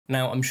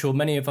Now, I'm sure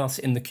many of us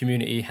in the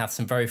community have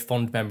some very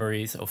fond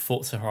memories of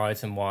Forza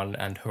Horizon 1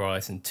 and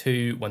Horizon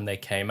 2 when they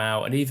came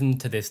out, and even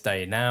to this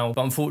day now.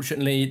 But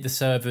unfortunately, the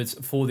servers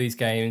for these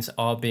games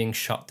are being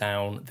shut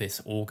down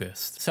this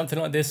August. Something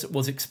like this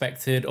was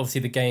expected.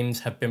 Obviously, the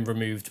games have been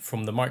removed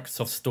from the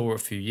Microsoft Store a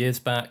few years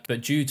back, but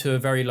due to a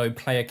very low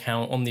player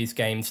count on these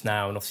games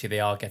now, and obviously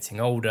they are getting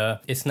older,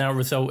 it's now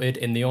resulted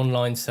in the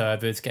online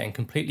servers getting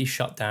completely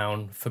shut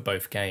down for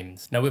both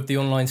games. Now, with the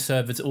online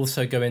servers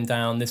also going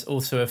down, this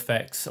also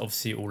affects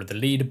obviously all of the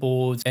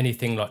leaderboards,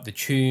 anything like the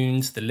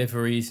tunes, the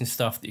liveries and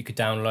stuff that you could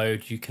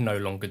download, you can no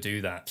longer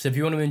do that. So if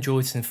you want to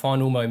enjoy some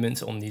final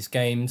moments on these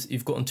games,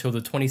 you've got until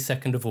the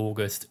 22nd of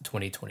August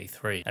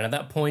 2023. And at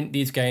that point,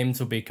 these games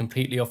will be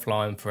completely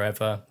offline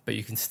forever, but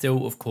you can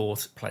still, of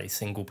course, play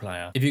single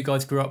player. If you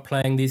guys grew up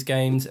playing these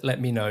games,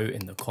 let me know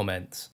in the comments.